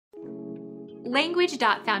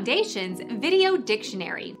Language.Foundation's Video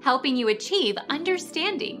Dictionary, helping you achieve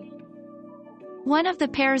understanding. One of the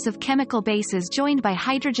pairs of chemical bases joined by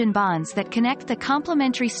hydrogen bonds that connect the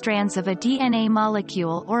complementary strands of a DNA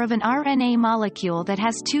molecule or of an RNA molecule that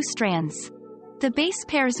has two strands. The base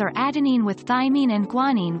pairs are adenine with thymine and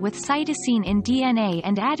guanine with cytosine in DNA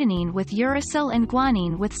and adenine with uracil and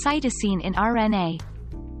guanine with cytosine in RNA.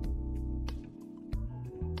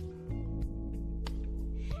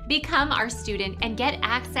 Become our student and get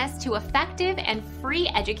access to effective and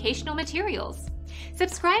free educational materials.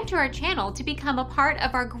 Subscribe to our channel to become a part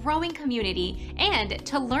of our growing community and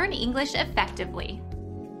to learn English effectively.